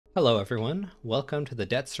Hello everyone, welcome to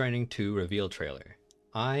the Stranding 2 reveal trailer.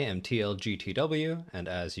 I am TLGTW, and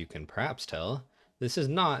as you can perhaps tell, this is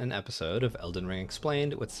not an episode of Elden Ring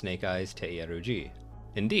Explained with Snake Eyes Teieruji.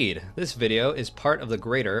 Indeed, this video is part of the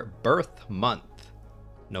greater birth month.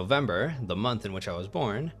 November, the month in which I was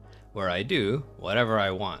born, where I do whatever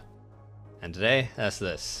I want. And today, that's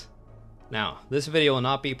this. Now, this video will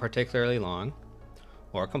not be particularly long,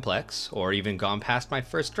 or complex, or even gone past my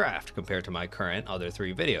first draft compared to my current other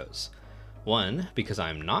 3 videos. One, because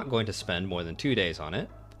I'm not going to spend more than 2 days on it.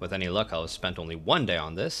 With any luck, I'll have spent only 1 day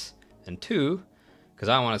on this. And 2, because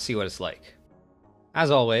I want to see what it's like.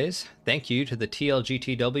 As always, thank you to the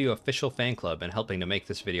TLGTW official fan club in helping to make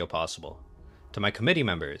this video possible. To my committee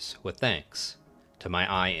members, with thanks. To my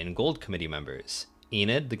I in Gold committee members,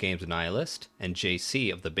 Enid, the Games Nihilist, and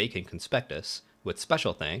JC of the Bacon Conspectus, with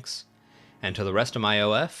special thanks. And to the rest of my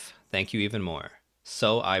OF, thank you even more.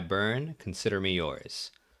 So I burn, consider me yours.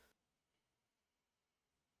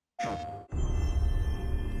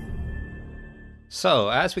 So,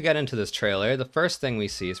 as we get into this trailer, the first thing we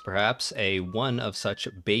see is perhaps one of such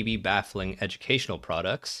baby-baffling educational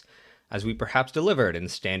products as we perhaps delivered in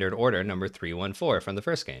standard order number 314 from the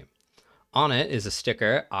first game. On it is a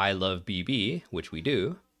sticker, I love BB, which we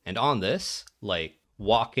do, and on this, like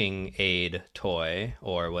walking aid toy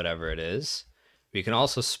or whatever it is, we can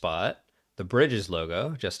also spot the Bridges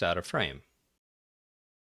logo just out of frame.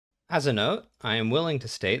 As a note, I am willing to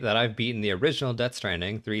state that I've beaten the original Death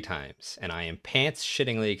Stranding 3 times, and I am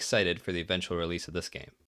pants-shittingly excited for the eventual release of this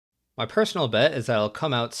game. My personal bet is that it'll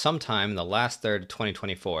come out sometime in the last third of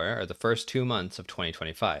 2024 or the first 2 months of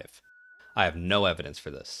 2025. I have no evidence for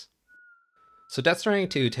this. So Death Stranding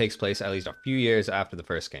 2 takes place at least a few years after the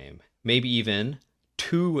first game, maybe even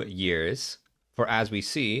 2 years, for as we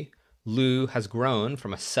see, Lou has grown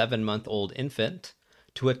from a 7-month-old infant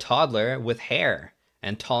to a toddler with hair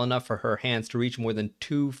and tall enough for her hands to reach more than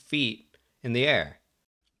 2 feet in the air.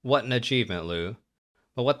 What an achievement, Lou.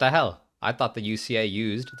 But what the hell? I thought the UCA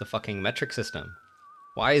used the fucking metric system.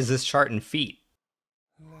 Why is this chart in feet?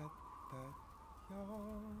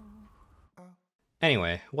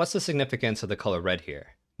 Anyway, what's the significance of the color red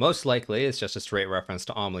here? Most likely, it's just a straight reference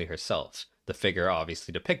to Amelie herself, the figure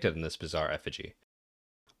obviously depicted in this bizarre effigy.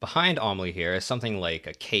 Behind Amelie here is something like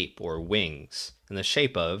a cape or wings, in the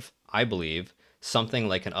shape of, I believe, something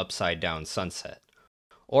like an upside-down sunset.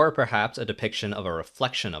 Or perhaps a depiction of a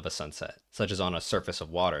reflection of a sunset, such as on a surface of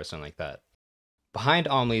water or something like that. Behind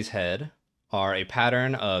Amelie's head are a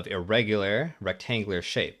pattern of irregular, rectangular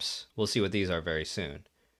shapes. We'll see what these are very soon.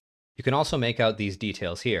 You can also make out these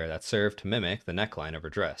details here that serve to mimic the neckline of her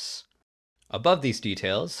dress. Above these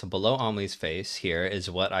details, below Amelie's face, here is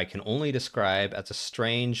what I can only describe as a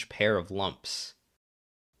strange pair of lumps.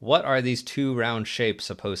 What are these 2 round shapes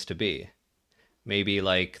supposed to be? Maybe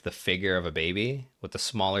like the figure of a baby, with the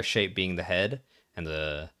smaller shape being the head, and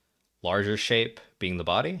the larger shape being the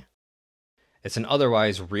body? It's an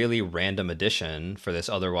otherwise really random addition for this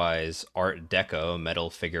otherwise Art Deco metal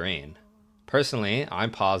figurine. Personally,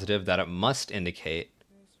 I'm positive that it must indicate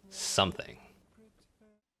something.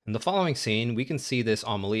 In the following scene, we can see this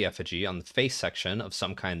Amelie effigy on the face section of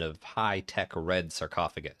some kind of high-tech red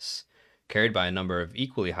sarcophagus, carried by a number of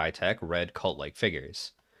equally high-tech red cult-like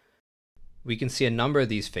figures. We can see a number of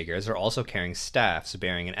these figures are also carrying staffs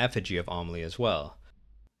bearing an effigy of Amelie as well,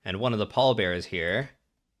 and one of the pallbearers here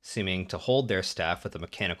seeming to hold their staff with a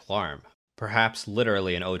mechanical arm, perhaps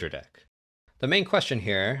literally an Odradek. The main question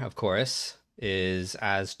here, of course, is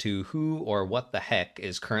as to who or what the heck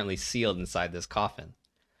is currently sealed inside this coffin.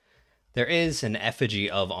 There is an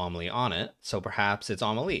effigy of Amelie on it, so perhaps it's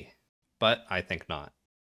Amelie, but I think not.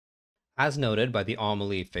 As noted by the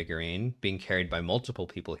Amelie figurine being carried by multiple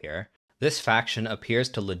people here, this faction appears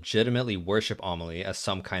to legitimately worship Amelie as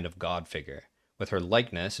some kind of god figure, with her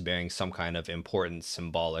likeness bearing some kind of important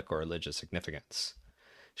symbolic or religious significance.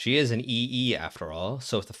 She is an EE after all,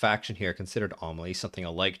 so if the faction here considered Amelie something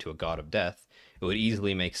alike to a god of death, it would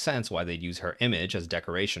easily make sense why they'd use her image as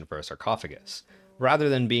decoration for a sarcophagus, rather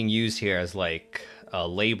than being used here as like a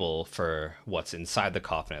label for what's inside the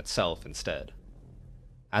coffin itself instead.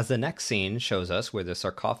 As the next scene shows us where the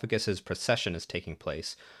sarcophagus's procession is taking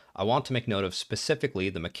place, I want to make note of specifically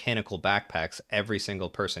the mechanical backpacks every single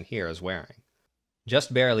person here is wearing.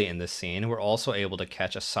 Just barely in this scene, we're also able to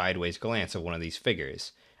catch a sideways glance of one of these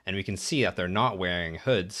figures, and we can see that they're not wearing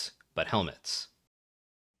hoods, but helmets.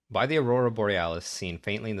 By the Aurora Borealis seen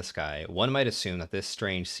faintly in the sky, one might assume that this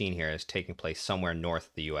strange scene here is taking place somewhere north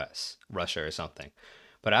of the US, Russia or something.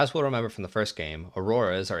 But as we'll remember from the first game,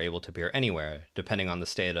 auroras are able to appear anywhere, depending on the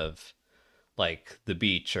state of, like, the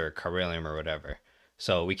beach or Karelium or whatever.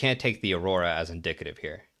 So we can't take the aurora as indicative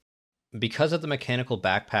here. Because of the mechanical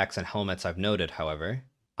backpacks and helmets I've noted, however,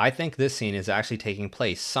 I think this scene is actually taking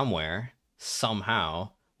place somewhere, somehow,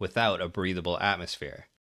 without a breathable atmosphere.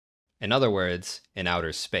 In other words, in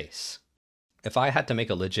outer space. If I had to make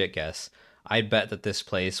a legit guess, I'd bet that this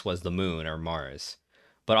place was the moon or Mars.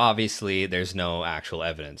 But obviously, there's no actual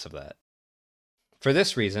evidence of that. For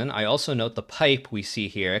this reason, I also note the pipe we see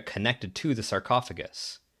here connected to the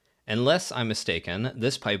sarcophagus. Unless I'm mistaken,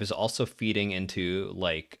 this pipe is also feeding into,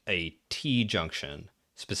 like, a T-junction,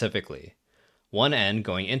 specifically. One end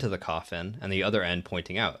going into the coffin, and the other end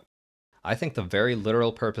pointing out. I think the very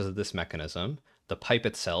literal purpose of this mechanism, the pipe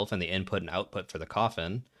itself and the input and output for the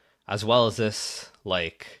coffin, as well as this,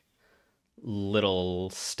 like,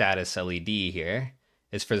 little status LED here,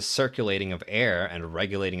 is for the circulating of air and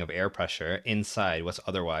regulating of air pressure inside what's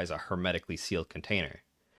otherwise a hermetically sealed container.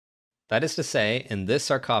 That is to say, in this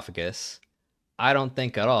sarcophagus, I don't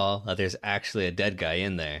think at all that there's actually a dead guy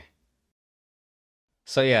in there.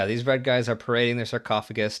 So yeah, these red guys are parading their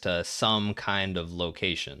sarcophagus to some kind of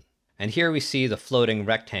location. And here we see the floating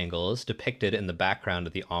rectangles depicted in the background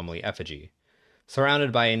of the Amelie effigy.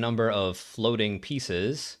 Surrounded by a number of floating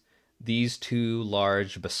pieces, these two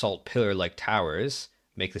large basalt pillar-like towers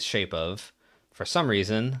make the shape of, for some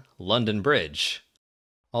reason, London Bridge.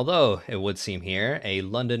 Although, it would seem here, a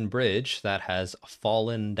London Bridge that has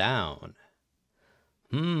fallen down.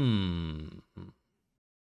 The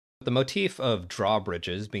motif of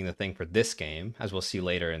drawbridges being the thing for this game, as we'll see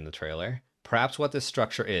later in the trailer, perhaps what this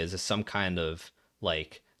structure is some kind of,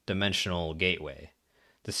 like, dimensional gateway.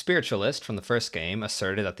 The spiritualist from the first game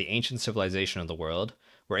asserted that the ancient civilization of the world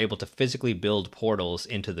were able to physically build portals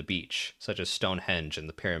into the beach, such as Stonehenge and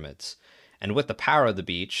the pyramids, and with the power of the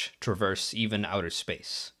beach, traverse even outer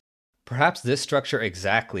space. Perhaps this structure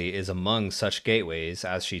exactly is among such gateways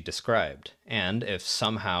as she described, and if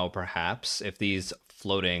somehow, perhaps, if these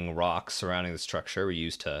floating rocks surrounding the structure were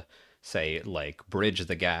used to, say, like, bridge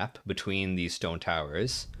the gap between these stone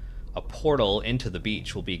towers, a portal into the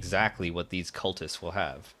beach will be exactly what these cultists will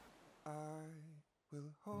have. I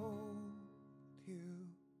will hold you.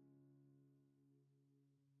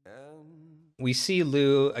 We see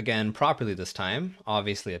Lou again properly this time,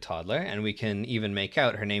 obviously a toddler, and we can even make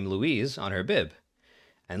out her name Louise on her bib.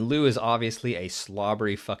 And Lou is obviously a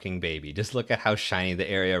slobbery fucking baby. Just look at how shiny the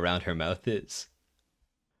area around her mouth is.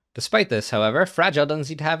 Despite this, however, Fragile doesn't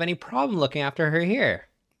seem to have any problem looking after her here.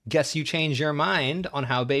 Guess you changed your mind on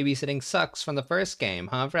how babysitting sucks from the first game,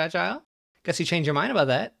 huh, Fragile? Guess you changed your mind about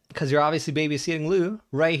that, because you're obviously babysitting Lou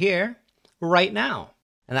right here, right now.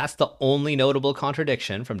 And that's the only notable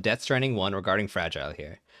contradiction from Death Stranding 1 regarding Fragile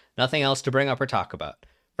here. Nothing else to bring up or talk about.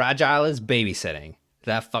 Fragile is babysitting. Is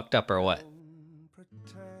that fucked up or what?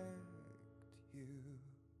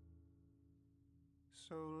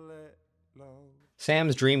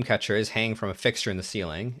 Sam's dream catcher is hanging from a fixture in the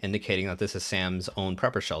ceiling, indicating that this is Sam's own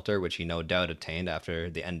prepper shelter, which he no doubt obtained after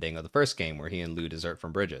the ending of the first game where he and Lou desert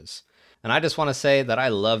from bridges. And I just want to say that I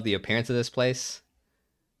love the appearance of this place.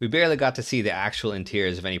 We barely got to see the actual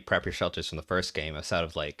interiors of any prepper shelters from the first game, outside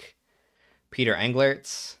of, like, Peter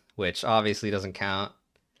Englert's, which obviously doesn't count,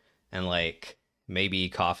 and, like, maybe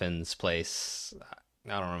Coffin's place.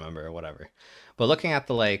 I don't remember, whatever. But looking at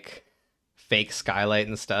the, like, fake skylight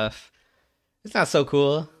and stuff, it's not so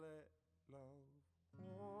cool.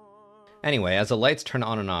 Anyway, as the lights turn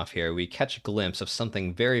on and off here, we catch a glimpse of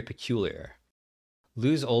something very peculiar.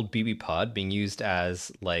 Lou's old BB pod being used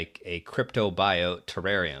as, like, a cryptobiote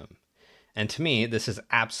terrarium. And to me, this is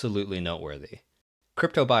absolutely noteworthy.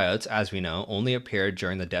 Cryptobiotes, as we know, only appeared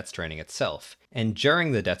during the Death Stranding itself. And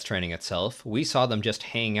during the Death Stranding itself, we saw them just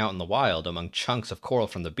hanging out in the wild among chunks of coral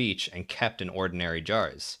from the beach and kept in ordinary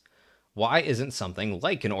jars. Why isn't something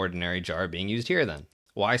like an ordinary jar being used here then?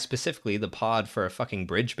 Why specifically the pod for a fucking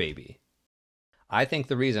bridge baby? I think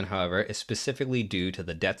the reason, however, is specifically due to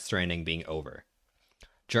the Death Stranding being over.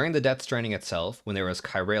 During the Death Stranding itself, when there was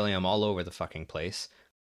chiralium all over the fucking place,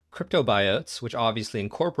 cryptobiotes, which obviously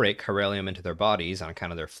incorporate chiralium into their bodies on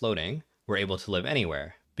account of their floating, were able to live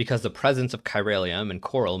anywhere, because the presence of chiralium and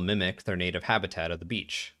coral mimicked their native habitat of the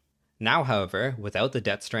beach. Now, however, without the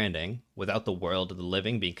Death Stranding, without the world of the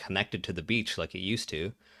living being connected to the beach like it used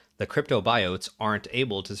to, the cryptobiotes aren't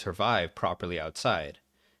able to survive properly outside.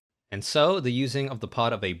 And so, the using of the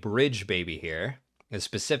pod of a bridge baby here is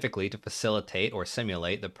specifically to facilitate or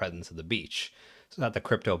simulate the presence of the beach, so that the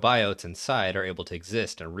cryptobiotes inside are able to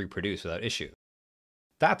exist and reproduce without issue.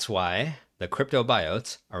 That's why the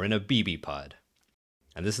cryptobiotes are in a BB pod.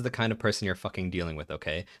 And this is the kind of person you're fucking dealing with,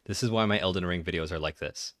 okay? This is why my Elden Ring videos are like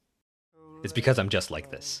this. It's because I'm just like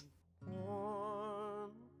this.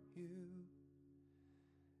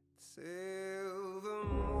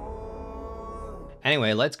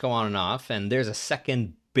 Anyway, lights go on and off, and there's a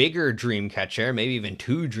second bigger dream catcher, maybe even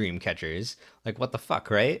two dream catchers. Like, what the fuck,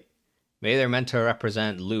 right? Maybe they're meant to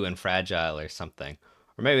represent Lou and Fragile or something.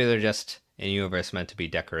 Or maybe they're just in universe meant to be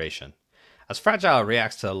decoration. As Fragile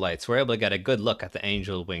reacts to the lights, we're able to get a good look at the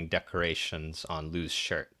angel wing decorations on Lou's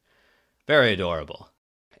shirt. Very adorable.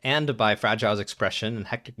 And by Fragile's expression and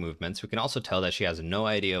hectic movements, we can also tell that she has no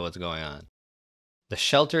idea what's going on. The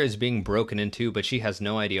shelter is being broken into, but she has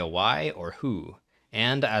no idea why or who.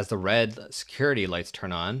 And as the red security lights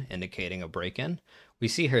turn on, indicating a break-in, we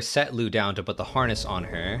see her set Lou down to put the harness on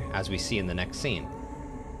her, as we see in the next scene.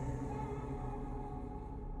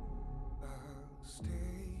 I'll stay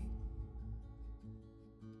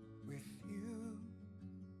with you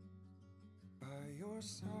by your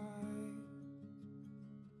side.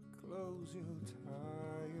 Close your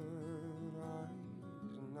tired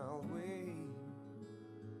eyes and I'll wait.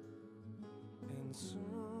 And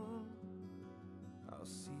soon I'll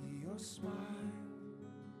see your smile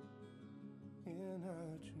in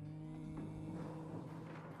a dream.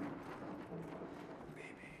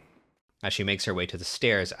 As she makes her way to the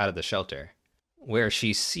stairs out of the shelter, where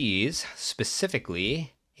she sees,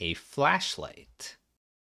 specifically, a flashlight.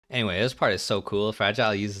 Anyway, this part is so cool.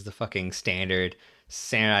 Fragile uses the fucking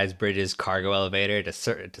standardized bridges cargo elevator to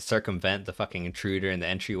circumvent the fucking intruder in the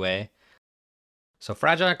entryway. So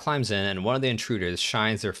Fragile climbs in, and one of the intruders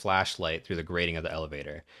shines their flashlight through the grating of the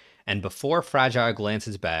elevator. And before Fragile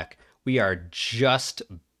glances back, we are just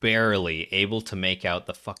barely able to make out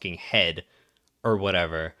the fucking head, or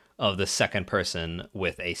whatever, of the second person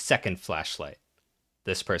with a second flashlight.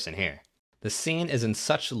 This person here. The scene is in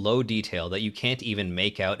such low detail that you can't even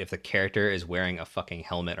make out if the character is wearing a fucking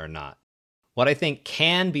helmet or not. What I think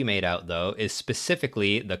can be made out, though, is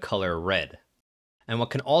specifically the color red. And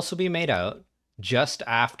what can also be made out, just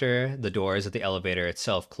after the doors of the elevator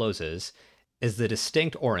itself closes, is the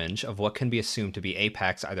distinct orange of what can be assumed to be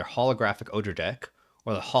APAC's either holographic Odradek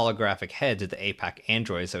or the holographic heads of the APAC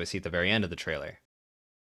androids that we see at the very end of the trailer.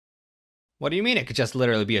 What do you mean it could just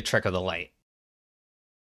literally be a trick of the light?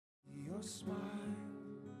 Your smile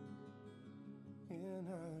in a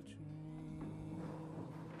dream.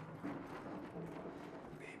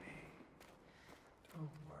 Baby, don't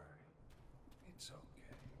worry. It's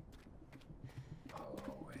okay. I'll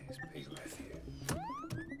always be with you.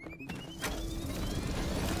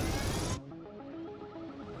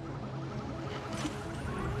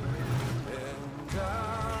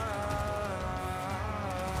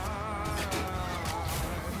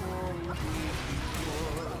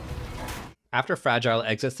 And After Fragile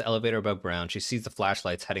exits the elevator above ground, she sees the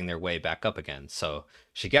flashlights heading their way back up again. So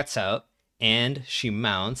she gets out and she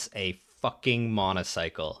mounts a fucking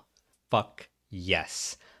monocycle. Fuck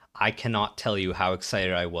yes. I cannot tell you how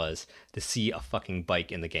excited I was to see a fucking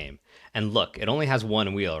bike in the game. And look, it only has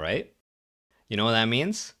one wheel, right? You know what that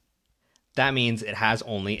means? That means it has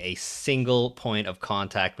only a single point of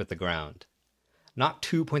contact with the ground. Not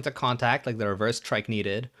 2 points of contact like the reverse trike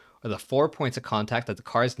needed, or the 4 points of contact that the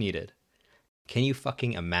cars needed. Can you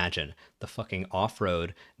fucking imagine the fucking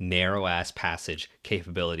off-road, narrow-ass passage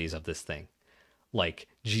capabilities of this thing? Like,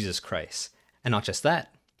 Jesus Christ. And not just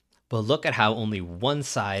that, but look at how only one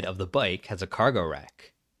side of the bike has a cargo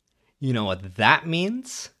rack. You know what that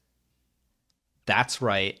means? That's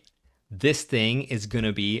right. This thing is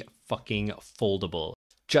gonna be fucking foldable,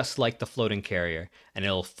 just like the floating carrier, and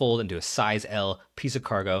it'll fold into a size L piece of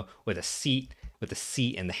cargo with a seat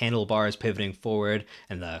and the handlebars pivoting forward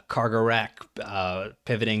and the cargo rack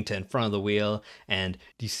pivoting to in front of the wheel. And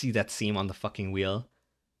do you see that seam on the fucking wheel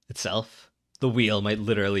itself? The wheel might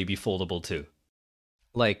literally be foldable too.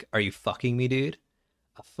 Like, are you fucking me, dude?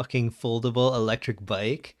 A fucking foldable electric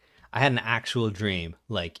bike? I had an actual dream,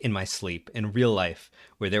 like in my sleep, in real life,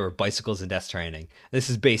 where there were bicycles in Death Stranding. This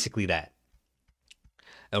is basically that.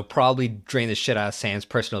 It'll probably drain the shit out of Sam's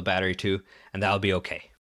personal battery too, and that'll be okay.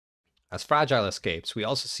 As Fragile escapes, we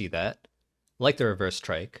also see that, like the reverse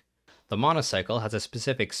trike, the monocycle has a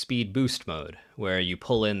specific speed boost mode, where you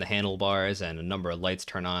pull in the handlebars and a number of lights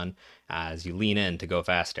turn on as you lean in to go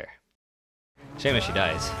faster. Shame if she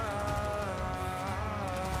dies.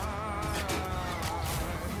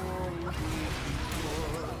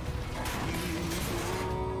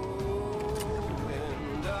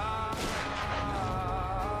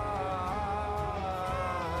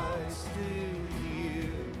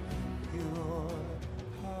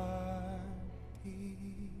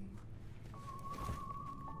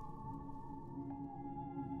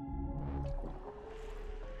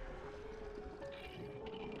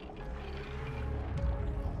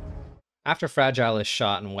 After Fragile is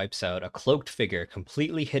shot and wipes out, a cloaked figure,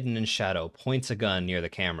 completely hidden in shadow, points a gun near the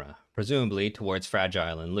camera, presumably towards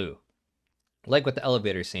Fragile and Lou. Like with the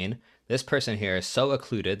elevator scene, this person here is so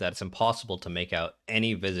occluded that it's impossible to make out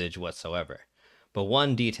any visage whatsoever. But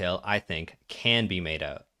one detail, I think, can be made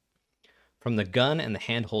out. From the gun and the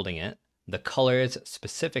hand holding it, the colors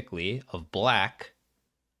specifically of black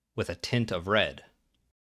with a tint of red.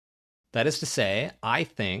 That is to say, I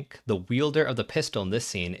think the wielder of the pistol in this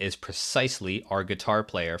scene is precisely our guitar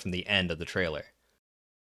player from the end of the trailer.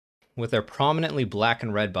 With their prominently black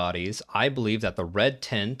and red bodies, I believe that the red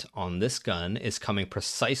tint on this gun is coming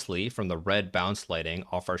precisely from the red bounce lighting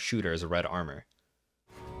off our shooter's red armor.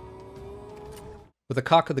 With the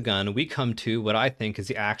cock of the gun, we come to what I think is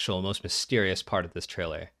the actual most mysterious part of this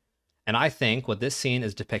trailer. And I think what this scene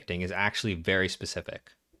is depicting is actually very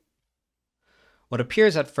specific. What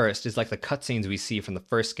appears at first is like the cutscenes we see from the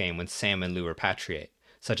first game when Sam and Lou repatriate,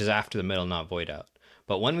 such as after the middle not void out.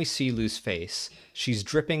 But when we see Lou's face, she's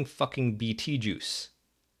dripping fucking BT juice.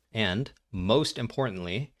 And, most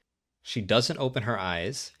importantly, she doesn't open her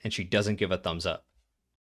eyes, and she doesn't give a thumbs up.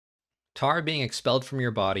 Tar being expelled from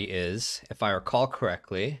your body is, if I recall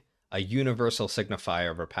correctly, a universal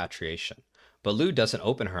signifier of repatriation. But Lou doesn't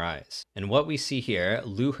open her eyes. And what we see here,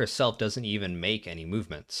 Lou herself doesn't even make any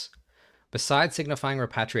movements. Besides signifying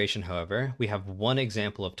repatriation, however, we have one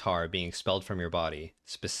example of tar being expelled from your body,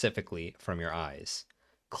 specifically from your eyes.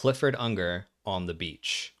 Clifford Unger on the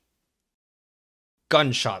beach.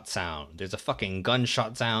 Gunshot sound. There's a fucking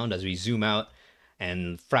gunshot sound as we zoom out,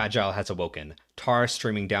 and Fragile has awoken. Tar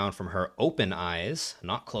streaming down from her open eyes,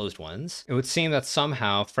 not closed ones. It would seem that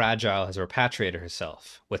somehow Fragile has repatriated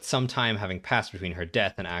herself, with some time having passed between her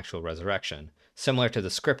death and actual resurrection, similar to the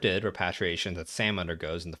scripted repatriation that Sam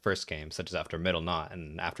undergoes in the first game, such as after Middle Knot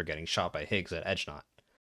and after getting shot by Higgs at Edge Knot.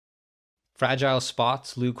 Fragile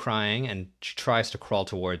spots Lou crying and she tries to crawl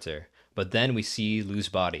towards her, but then we see Lou's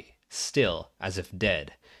body, still as if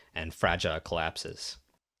dead, and Fragile collapses.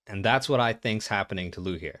 And that's what I think's happening to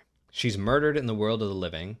Lou here. She's murdered in the world of the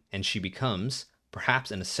living, and she becomes,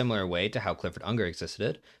 perhaps in a similar way to how Clifford Unger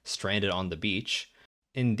existed, stranded on the beach.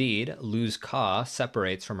 Indeed, Lou's ka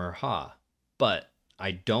separates from her ha, but I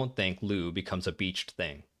don't think Lou becomes a beached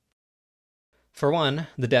thing. For one,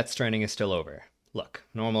 the Death Stranding is still over. Look,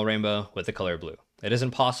 normal rainbow with the color blue. It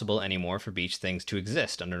isn't possible anymore for beached things to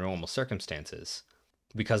exist under normal circumstances.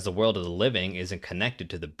 Because the world of the living isn't connected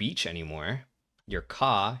to the beach anymore, your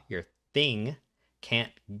ka, your thing,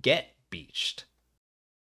 can't get beached.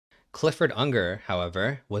 Clifford Unger,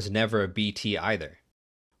 however, was never a BT either.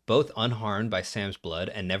 Both unharmed by Sam's blood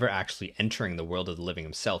and never actually entering the world of the living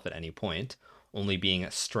himself at any point, only being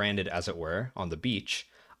stranded as it were on the beach,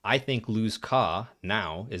 I think Lou's ka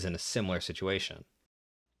now is in a similar situation.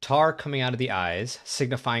 Tar coming out of the eyes,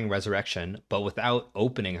 signifying resurrection, but without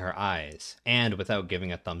opening her eyes, and without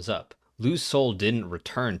giving a thumbs up. Lou's soul didn't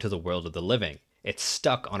return to the world of the living. It's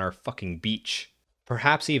stuck on our fucking beach.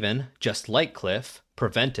 Perhaps even, just like Cliff,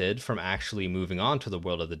 prevented from actually moving on to the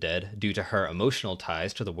world of the dead due to her emotional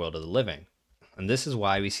ties to the world of the living. And this is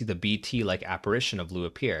why we see the BT-like apparition of Lou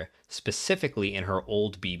appear, specifically in her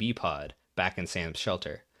old BB pod, back in Sam's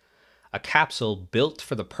shelter. A capsule built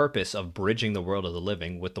for the purpose of bridging the world of the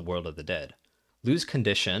living with the world of the dead. Lou's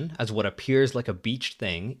condition, as what appears like a beached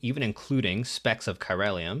thing, even including specks of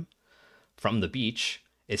chiralium from the beach,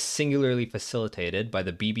 is singularly facilitated by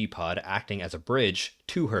the BB pod acting as a bridge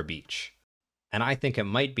to her beach. And I think it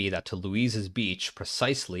might be that to Louise's beach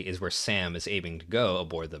precisely is where Sam is aiming to go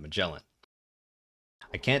aboard the Magellan.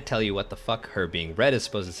 I can't tell you what the fuck her being red is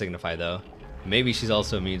supposed to signify though. Maybe she's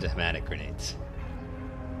also immune to hematic grenades.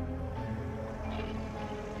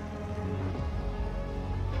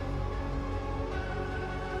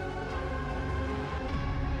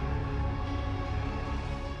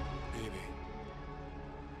 Baby,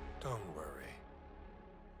 don't worry.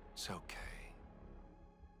 It's okay.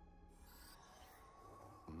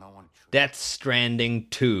 No one should. Death Stranding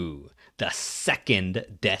 2, the second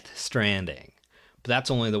Death Stranding. But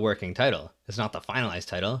that's only the working title. It's not the finalized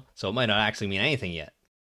title, so it might not actually mean anything yet.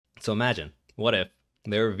 So imagine, what if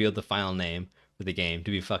they revealed the final name for the game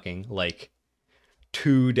to be fucking like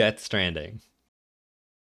To Death Stranding.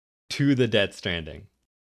 To the Death Stranding.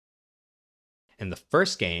 In the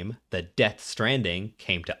first game, the Death Stranding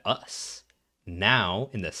came to us. Now,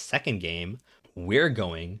 in the second game, we're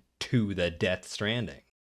going to the Death Stranding.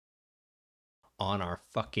 On our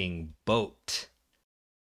fucking boat.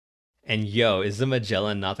 And yo, is the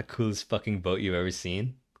Magellan not the coolest fucking boat you've ever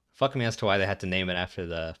seen? Fuck me as to why they had to name it after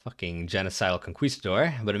the fucking genocidal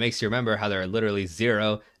conquistador, but it makes you remember how there are literally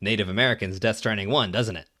 0 Native Americans Death Stranding 1,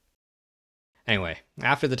 doesn't it? Anyway,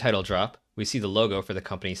 after the title drop, we see the logo for the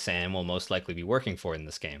company Sam will most likely be working for in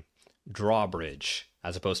this game. Drawbridge.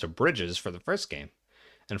 as opposed to bridges for the first game.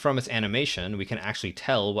 And from its animation, we can actually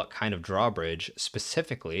tell what kind of drawbridge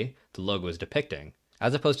specifically the logo is depicting.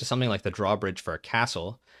 As opposed to something like the drawbridge for a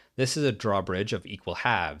castle, this is a drawbridge of equal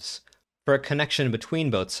halves. For a connection between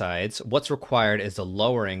both sides, what's required is the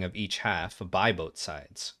lowering of each half by both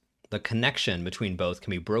sides. The connection between both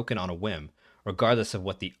can be broken on a whim, regardless of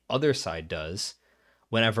what the other side does,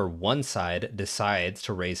 whenever one side decides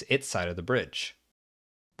to raise its side of the bridge.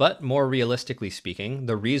 But more realistically speaking,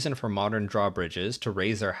 the reason for modern drawbridges to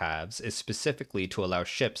raise their halves is specifically to allow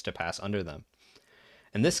ships to pass under them.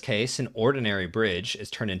 In this case, an ordinary bridge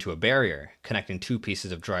is turned into a barrier, connecting two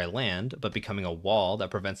pieces of dry land, but becoming a wall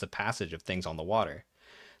that prevents the passage of things on the water.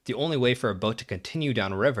 The only way for a boat to continue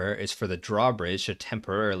downriver is for the drawbridge to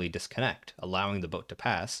temporarily disconnect, allowing the boat to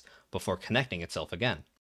pass before connecting itself again.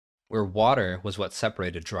 Where water was what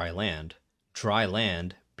separated dry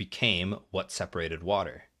land became what separated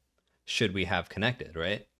water. Should we have connected,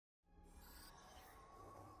 right?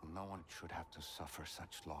 No one should have to suffer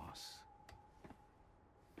such loss.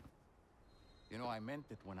 You know, I meant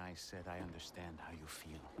it when I said I understand how you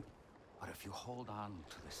feel. But if you hold on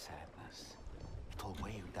to the sadness, it'll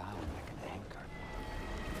weigh you down like an anchor.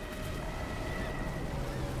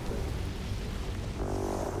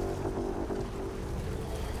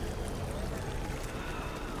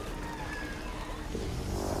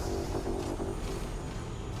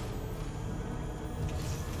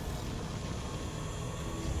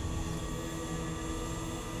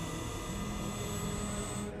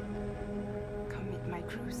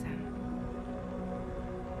 Crew, Sam.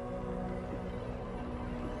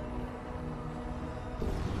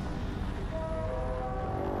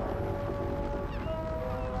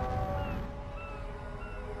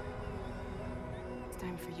 It's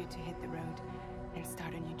time for you to hit the road and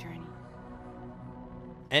start a new journey.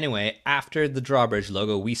 Anyway, after the drawbridge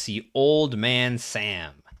logo, we see Old Man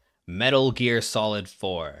Sam, Metal Gear Solid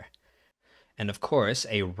 4. And of course,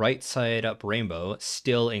 a right side up rainbow,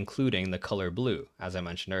 still including the color blue, as I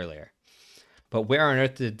mentioned earlier. But where on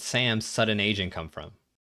earth did Sam's sudden aging come from?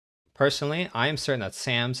 Personally, I am certain that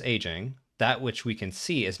Sam's aging, that which we can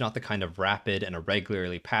see is not the kind of rapid and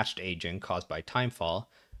irregularly patched aging caused by timefall,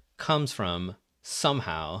 comes from,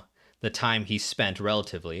 somehow, the time he spent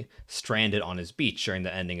relatively stranded on his beach during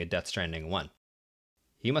the ending of Death Stranding 1.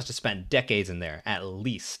 He must have spent decades in there, at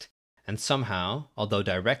least. And somehow, although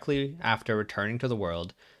directly after returning to the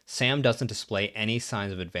world, Sam doesn't display any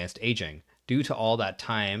signs of advanced aging, due to all that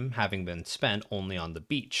time having been spent only on the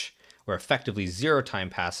beach, where effectively zero time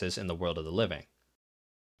passes in the world of the living.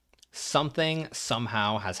 Something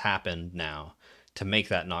somehow has happened now to make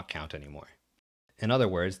that not count anymore. In other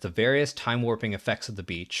words, the various time warping effects of the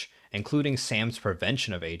beach, including Sam's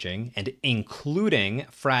prevention of aging, and including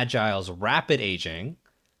Fragile's rapid aging,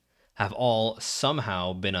 have all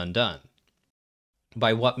somehow been undone.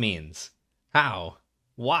 By what means? How?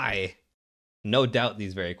 Why? No doubt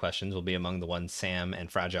these very questions will be among the ones Sam and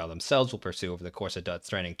Fragile themselves will pursue over the course of Death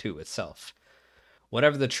Stranding 2 itself.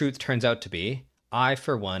 Whatever the truth turns out to be, I,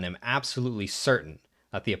 for one, am absolutely certain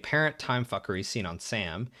that the apparent time fuckery seen on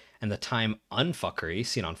Sam and the time unfuckery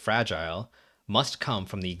seen on Fragile must come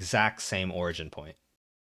from the exact same origin point.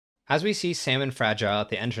 As we see Sam and Fragile at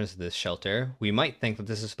the entrance of this shelter, we might think that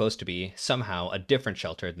this is supposed to be somehow a different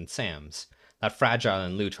shelter than Sam's, that Fragile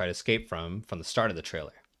and Lou try to escape from the start of the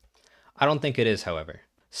trailer. I don't think it is, however.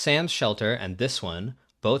 Sam's shelter and this one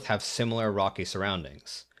both have similar rocky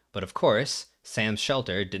surroundings. But of course, Sam's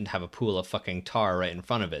shelter didn't have a pool of fucking tar right in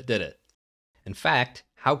front of it, did it? In fact,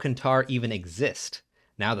 how can tar even exist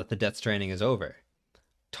now that the Death Stranding is over?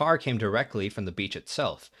 Tar came directly from the beach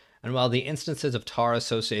itself, and while the instances of tar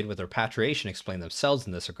associated with repatriation explain themselves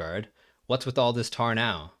in this regard, what's with all this tar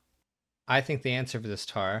now? I think the answer for this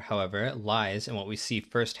tar, however, lies in what we see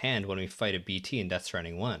firsthand when we fight a BT in Death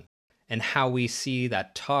Stranding 1, and how we see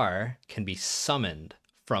that tar can be summoned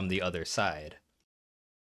from the other side.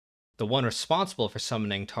 The one responsible for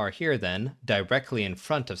summoning tar here then, directly in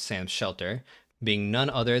front of Sam's shelter, being none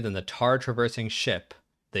other than the tar-traversing ship,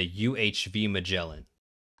 the UHV Magellan.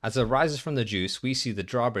 As it rises from the juice, we see the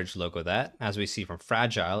drawbridge logo that, as we see from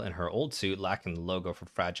Fragile in her old suit lacking the logo from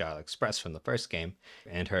Fragile Express from the first game,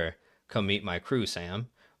 and her "Come meet my crew, Sam,"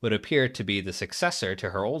 would appear to be the successor to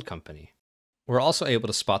her old company. We're also able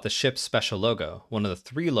to spot the ship's special logo, one of the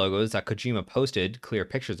 3 logos that Kojima posted clear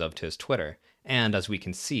pictures of to his Twitter, and as we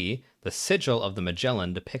can see, the sigil of the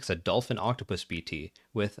Magellan depicts a dolphin octopus BT,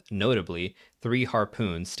 with, notably, 3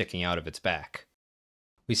 harpoons sticking out of its back.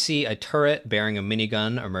 We see a turret bearing a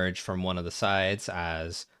minigun emerge from one of the sides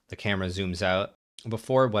as the camera zooms out,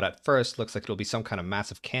 before what at first looks like it'll be some kind of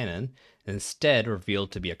massive cannon, instead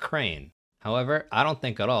revealed to be a crane. However, I don't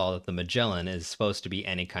think at all that the Magellan is supposed to be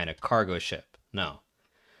any kind of cargo ship. No.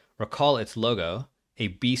 Recall its logo, a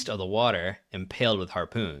beast of the water impaled with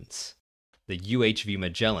harpoons. The UHV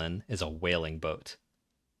Magellan is a whaling boat.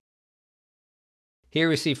 Here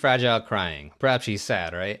we see Fragile crying. Perhaps she's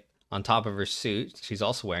sad, right? On top of her suit, she's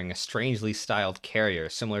also wearing a strangely styled carrier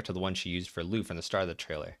similar to the one she used for Lou from the start of the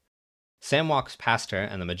trailer. Sam walks past her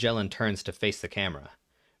and the Magellan turns to face the camera.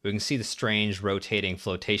 We can see the strange rotating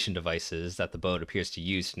flotation devices that the boat appears to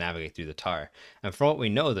use to navigate through the tar. And from what we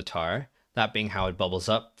know of the tar, that being how it bubbles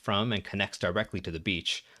up from and connects directly to the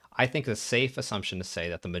beach, I think it's a safe assumption to say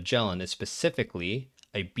that the Magellan is specifically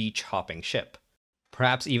a beach-hopping ship.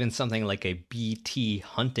 Perhaps even something like a BT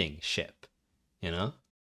hunting ship, you know?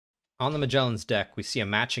 On the Magellan's deck, we see a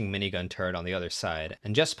matching minigun turret on the other side,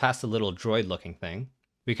 and just past the little droid-looking thing,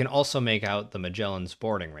 we can also make out the Magellan's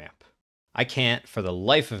boarding ramp. I can't, for the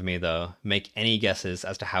life of me though, make any guesses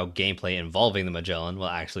as to how gameplay involving the Magellan will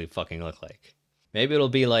actually fucking look like. Maybe it'll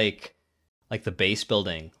be like the base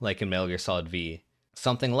building, like in Metal Gear Solid V.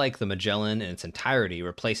 Something like the Magellan in its entirety,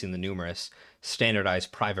 replacing the numerous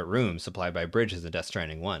standardized private rooms supplied by bridges in Death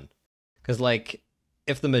Stranding 1. Because, like,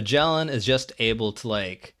 if the Magellan is just able to,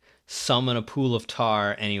 like, summon a pool of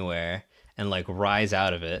tar anywhere and, like, rise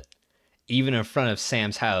out of it, even in front of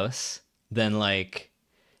Sam's house, then, like,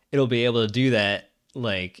 it'll be able to do that,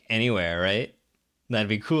 like, anywhere, right? That'd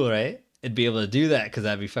be cool, right? It'd be able to do that because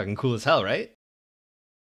that'd be fucking cool as hell, right?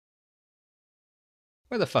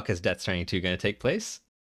 Where the fuck is Death Stranding 2 going to take place?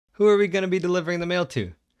 Who are we going to be delivering the mail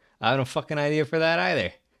to? I have no fucking idea for that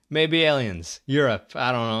either. Maybe aliens. Europe.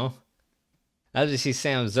 I don't know. As we see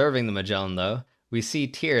Sam observing the Magellan, though, we see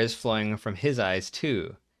tears flowing from his eyes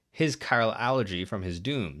too. His chiral allergy from his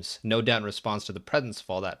dooms, no doubt in response to the presence of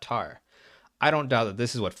all that tar. I don't doubt that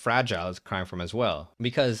this is what Fragile is crying from as well,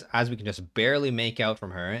 because as we can just barely make out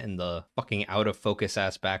from her in the fucking out of focus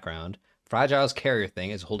ass background, Fragile's carrier thing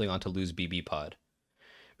is holding onto Lou's BB pod.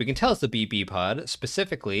 We can tell it's the BB pod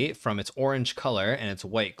specifically from its orange color and its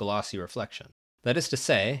white glossy reflection. That is to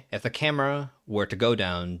say, if the camera were to go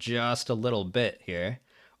down just a little bit here,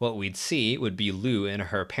 what we'd see would be Lou in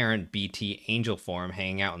her parent BT angel form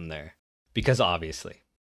hanging out in there. Because obviously,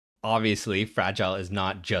 Fragile is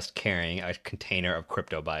not just carrying a container of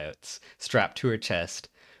cryptobiotes strapped to her chest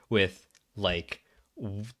with, like,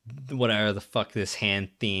 whatever the fuck this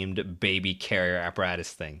hand-themed baby carrier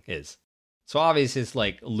apparatus thing is. So obviously it's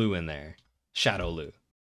like Lou in there. Shadow Lou.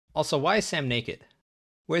 Also, why is Sam naked?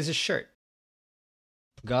 Where's his shirt?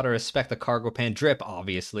 Gotta respect the cargo pant drip,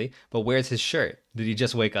 obviously, but where's his shirt? Did he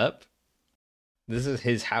just wake up? This is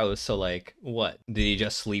his house, so like, what? Did he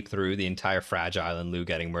just sleep through the entire Fragile and Lou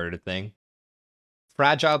getting murdered thing?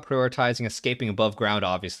 Fragile prioritizing escaping above ground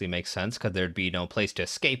obviously makes sense, because there'd be no place to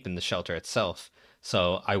escape in the shelter itself.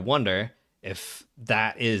 So I wonder if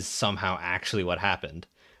that is somehow actually what happened.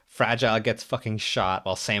 Fragile gets fucking shot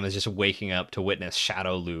while Sam is just waking up to witness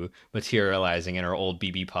Shadow Lou materializing in her old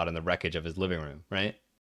BB pod in the wreckage of his living room, right?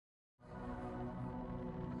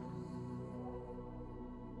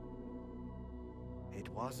 It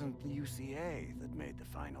wasn't the UCA that made the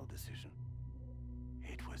final decision.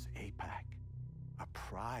 It was APAC, a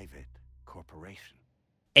private corporation.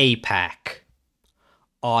 APAC.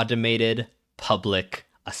 Automated Public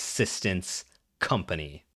Assistance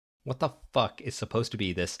Company. What the fuck is supposed to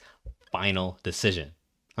be this final decision?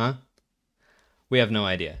 Huh? We have no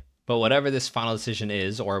idea. But whatever this final decision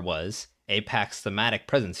is or was, APAC's thematic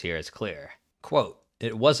presence here is clear. Quote,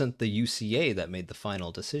 "It wasn't the UCA that made the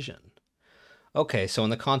final decision." Okay, so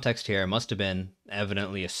in the context here, it must have been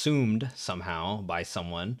evidently assumed somehow by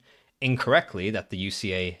someone incorrectly that the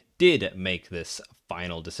UCA did make this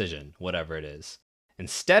final decision, whatever it is.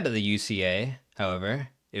 Instead of the UCA, however,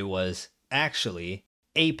 it was actually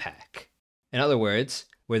APAC. In other words,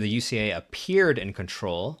 where the UCA appeared in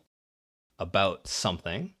control about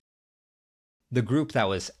something, the group that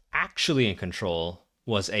was actually in control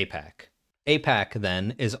was APAC. APAC,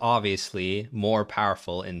 then, is obviously more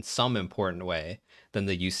powerful in some important way than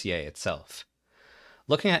the UCA itself.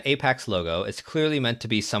 Looking at APAC's logo, it's clearly meant to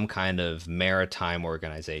be some kind of maritime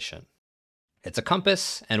organization. It's a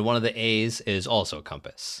compass, and one of the A's is also a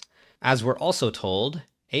compass. As we're also told,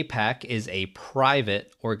 APAC is a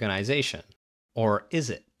private organization. Or is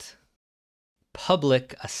it?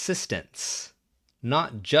 Public assistance.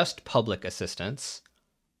 Not just public assistance,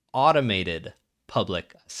 automated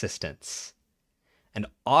public assistance. And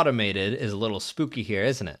automated is a little spooky here,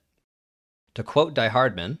 isn't it? To quote Die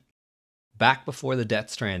Hardman, back before the Death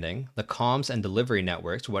Stranding, the comms and delivery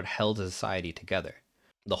networks were what held society together.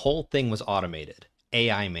 The whole thing was automated,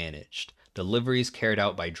 AI managed, deliveries carried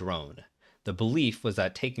out by drone. The belief was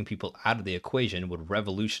that taking people out of the equation would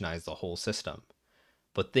revolutionize the whole system.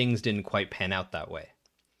 But things didn't quite pan out that way.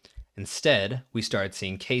 Instead, we started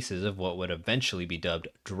seeing cases of what would eventually be dubbed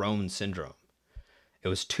drone syndrome. It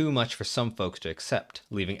was too much for some folks to accept,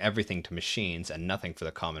 leaving everything to machines and nothing for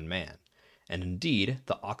the common man. And indeed,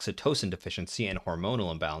 the oxytocin deficiency and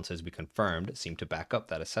hormonal imbalances we confirmed seemed to back up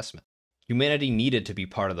that assessment. Humanity needed to be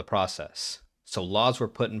part of the process, so laws were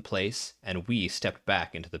put in place and we stepped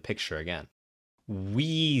back into the picture again.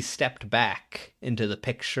 We stepped back into the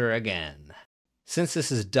picture again. Since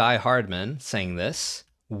this is Die Hardman saying this,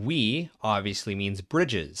 we obviously means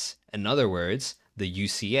Bridges, in other words, the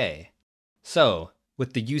UCA. So,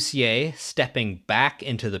 with the UCA stepping back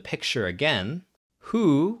into the picture again,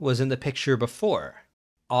 who was in the picture before?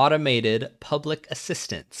 Automated public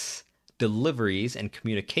assistance, deliveries and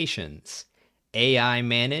communications, AI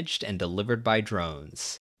managed and delivered by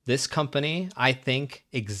drones. This company, I think,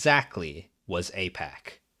 exactly was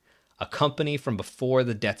APAC, a company from before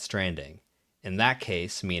the Death Stranding. In that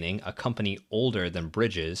case, meaning a company older than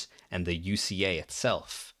Bridges and the UCA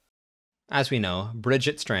itself. As we know,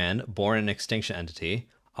 Bridget Strand, born an extinction entity,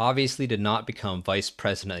 obviously did not become Vice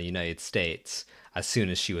President of the United States as soon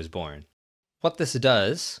as she was born. What this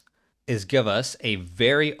does is give us a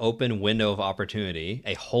very open window of opportunity,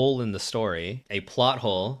 a hole in the story, a plot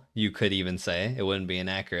hole, you could even say, it wouldn't be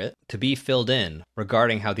inaccurate, to be filled in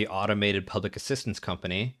regarding how the automated public assistance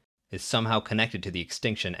company is somehow connected to the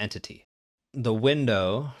extinction entity. The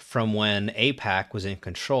window from when APAC was in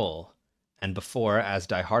control, and before, as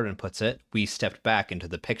Die Hardman puts it, we stepped back into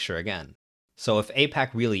the picture again. So if APAC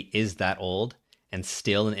really is that old and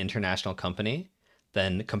still an international company,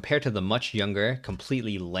 then compared to the much younger,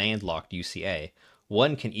 completely landlocked UCA,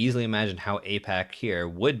 one can easily imagine how APAC here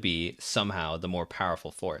would be somehow the more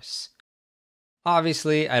powerful force.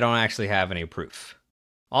 Obviously, I don't actually have any proof.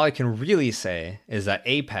 All I can really say is that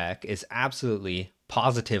APAC is absolutely,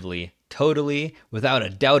 positively, totally, without a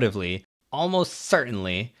doubtively, almost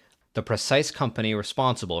certainly, the precise company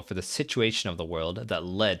responsible for the situation of the world that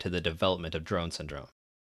led to the development of drone syndrome.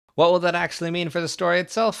 What will that actually mean for the story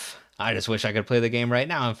itself? I just wish I could play the game right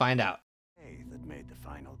now and find out. That made the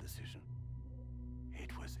final decision. It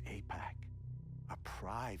was APAC, a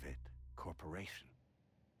private corporation.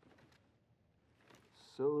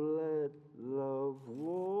 So let love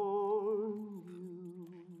warm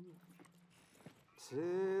you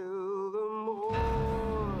till the morning.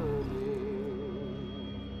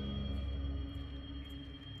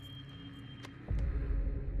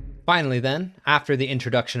 Finally then, after the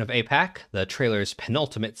introduction of APAC, the trailer's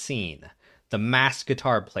penultimate scene, the masked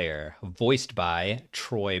guitar player, voiced by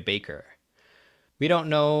Troy Baker. We don't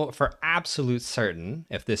know for absolute certain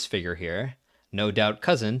if this figure here, no doubt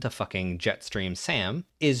cousin to fucking Jetstream Sam,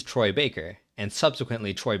 is Troy Baker, and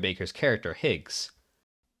subsequently Troy Baker's character Higgs.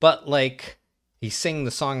 But like, he's singing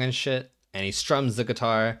the song and shit, and he strums the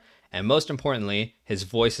guitar, and most importantly, his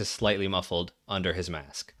voice is slightly muffled under his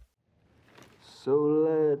mask. So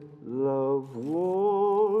let love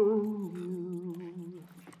warm you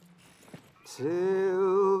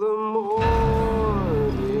till the morning.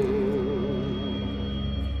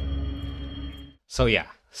 So yeah,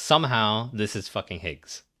 somehow this is fucking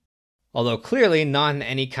Higgs. Although clearly not in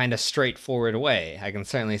any kind of straightforward way, I can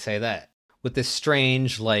certainly say that. With this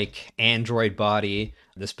strange, like, android body,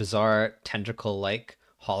 this bizarre tentacle-like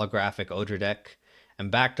holographic odor deck, and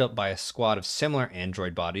backed up by a squad of similar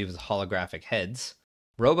android bodies with holographic heads,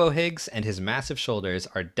 Robo-Higgs and his massive shoulders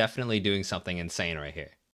are definitely doing something insane right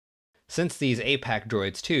here. Since these APAC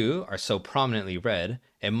droids too are so prominently red,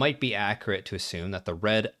 it might be accurate to assume that the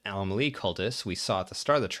red Amelie cultists we saw at the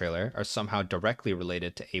start of the trailer are somehow directly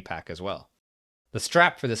related to APAC as well. The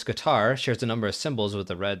strap for this guitar shares a number of symbols with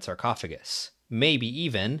the red sarcophagus. Maybe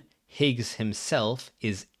even Higgs himself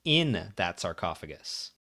is in that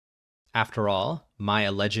sarcophagus. After all, my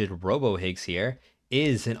alleged Robo-Higgs here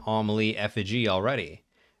is an Amelie effigy already,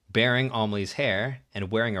 bearing Amelie's hair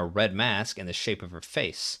and wearing a red mask in the shape of her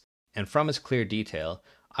face. And from its clear detail,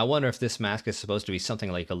 I wonder if this mask is supposed to be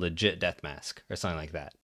something like a legit death mask, or something like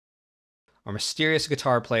that. Our mysterious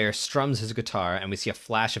guitar player strums his guitar, and we see a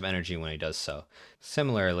flash of energy when he does so.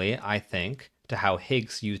 Similarly, I think, to how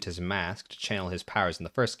Higgs used his mask to channel his powers in the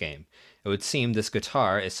first game, it would seem this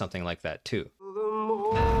guitar is something like that too.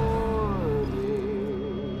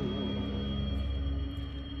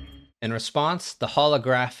 In response, the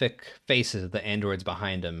holographic faces of the androids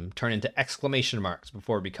behind him turn into exclamation marks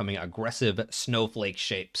before becoming aggressive snowflake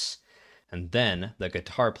shapes. And then the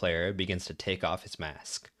guitar player begins to take off his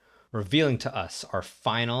mask, revealing to us our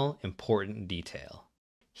final important detail.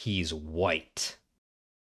 He's white.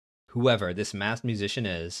 Whoever this masked musician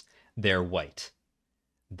is, they're white.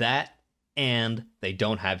 That, and they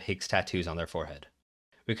don't have Higgs tattoos on their forehead.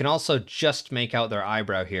 We can also just make out their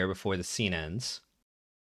eyebrow here before the scene ends.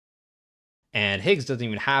 And Higgs doesn't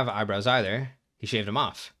even have eyebrows either. He shaved them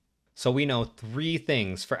off. So we know 3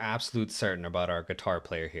 things for absolute certain about our guitar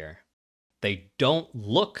player here. They don't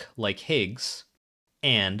look like Higgs,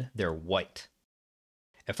 and they're white.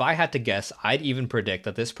 If I had to guess, I'd even predict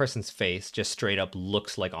that this person's face just straight up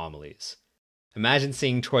looks like Amelie's. Imagine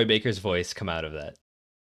seeing Troy Baker's voice come out of that.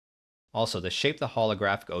 Also, the shape the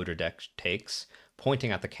holographic Odor deck takes,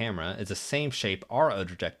 pointing at the camera, is the same shape our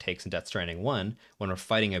Odor deck takes in Death Stranding 1 when we're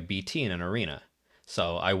fighting a BT in an arena.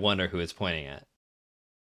 So I wonder who it's pointing at.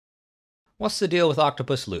 What's the deal with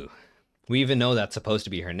Octopus Lou? We even know that's supposed to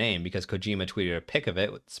be her name because Kojima tweeted a pic of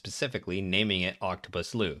it, specifically naming it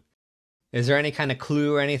Octopus Lou. Is there any kind of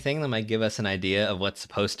clue or anything that might give us an idea of what's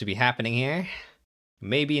supposed to be happening here?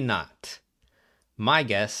 Maybe not. My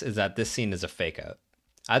guess is that this scene is a fake out.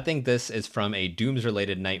 I think this is from a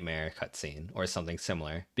Dooms-related nightmare cutscene or something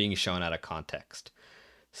similar, being shown out of context.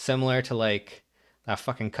 Similar to like that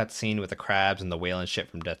fucking cutscene with the crabs and the whale and shit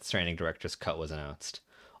from Death Stranding Director's Cut was announced.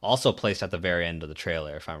 Also placed at the very end of the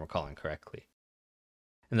trailer, if I'm recalling correctly.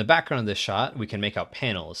 In the background of this shot, we can make out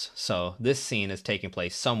panels, so this scene is taking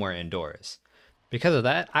place somewhere indoors. Because of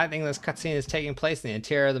that, I think this cutscene is taking place in the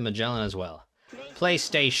interior of the Magellan as well.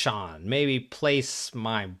 PlayStation, maybe place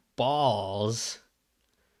my balls.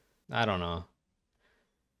 I don't know.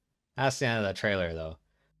 That's the end of the trailer, though.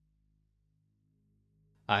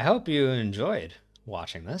 I hope you enjoyed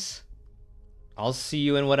watching this. I'll see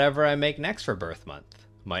you in whatever I make next for Birth Month.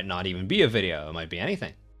 Might not even be a video, it might be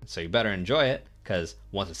anything. So you better enjoy it, because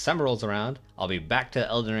once December rolls around, I'll be back to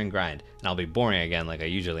Elden Ring grind, and I'll be boring again like I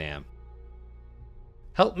usually am.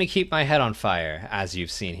 Help me keep my head on fire, as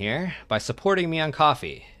you've seen here, by supporting me on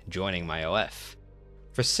Ko-fi, joining my OF.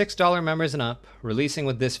 For $6 members and up, releasing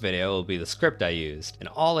with this video will be the script I used in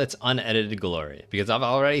all its unedited glory, because I've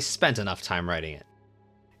already spent enough time writing it.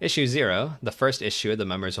 Issue 0, the first issue of the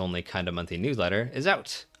members only kinda monthly newsletter, is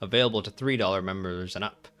out, available to $3 members and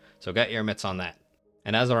up, so get your mitts on that.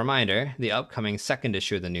 And as a reminder, the upcoming second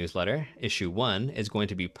issue of the newsletter, issue 1, is going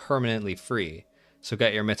to be permanently free, so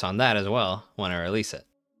get your mitts on that as well when I release it.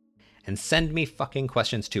 And send me fucking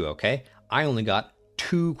questions too, okay? I only got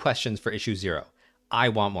 2 questions for issue 0. I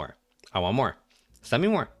want more. I want more. Send me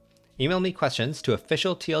more. Email me questions to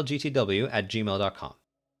officialtlgtw@gmail.com.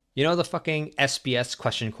 You know the fucking SBS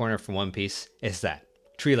question corner from One Piece? It's that.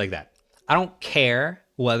 Treat it like that. I don't care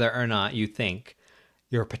whether or not you think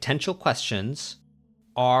your potential questions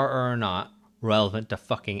are or are not relevant to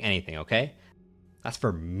fucking anything, okay? That's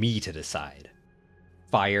for me to decide.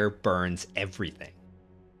 Fire burns everything.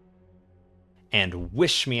 And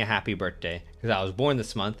wish me a happy birthday, because I was born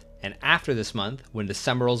this month, and after this month, when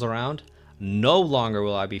December rolls around, no longer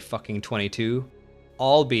will I be fucking 22,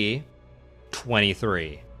 I'll be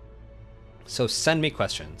 23. So send me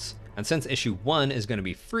questions, and since issue 1 is going to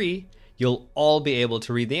be free, you'll all be able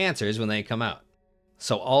to read the answers when they come out.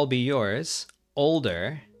 So I'll be yours,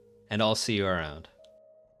 older, and I'll see you around.